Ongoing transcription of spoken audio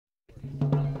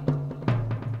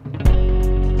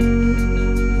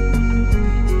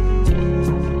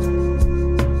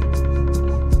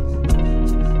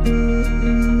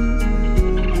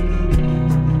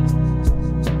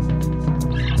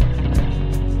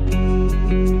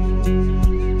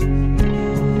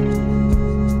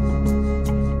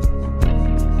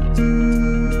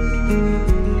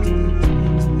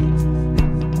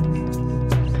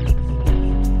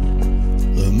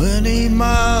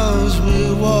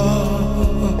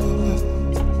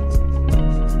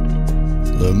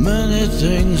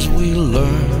things we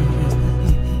learn.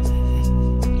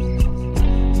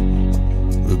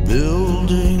 The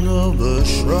building of a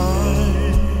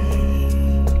shrine,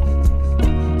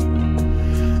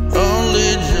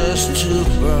 only just to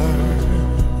burn.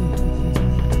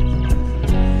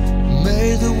 May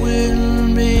the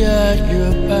wind be at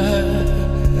your back,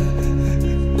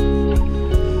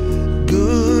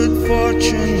 good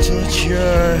fortune touch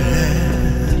your hand.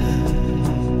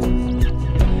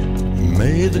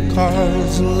 May the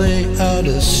cards lay out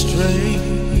a straight,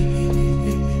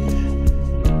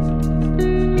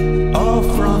 all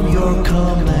from your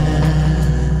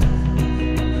command.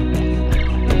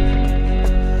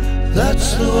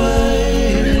 That's the way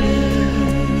it is.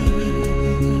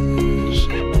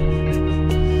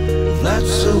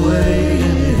 That's the way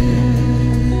it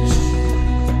is.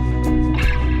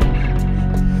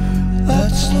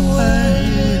 That's the way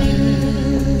it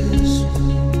is.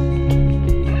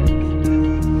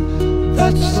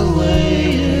 That's the way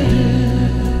it is.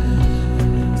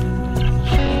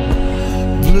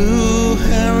 Blue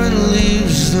heron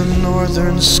leaves the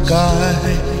northern sky,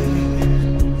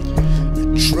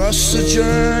 trust the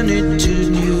journey to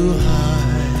new height.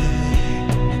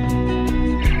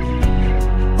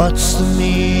 What's the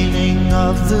meaning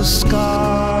of the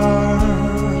scar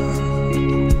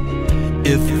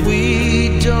if we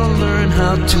don't learn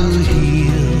how to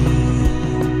heal?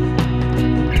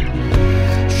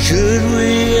 Should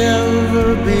we ever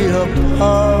be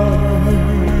apart,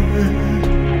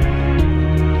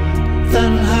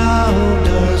 then how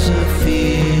does it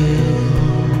feel?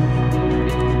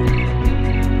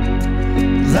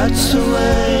 That's the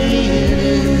way it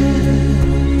is.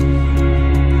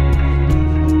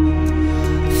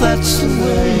 That's the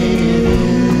way it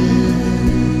is.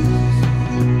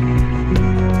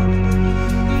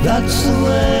 That's the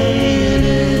way it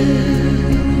is.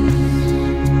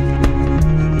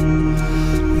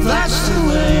 That's the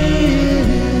way it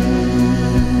is.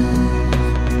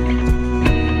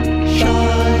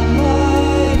 Shine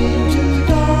light into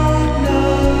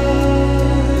darkness.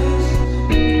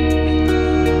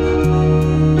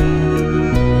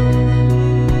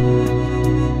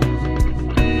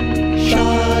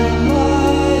 Shine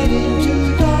light into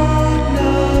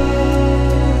darkness.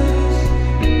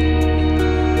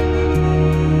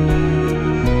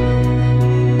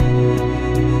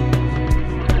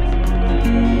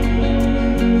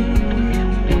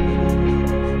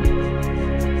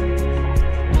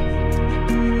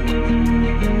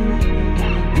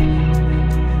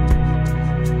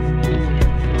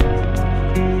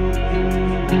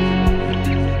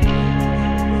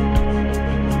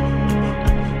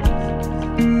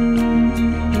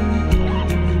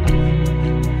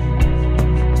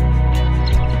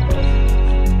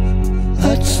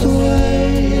 That's the way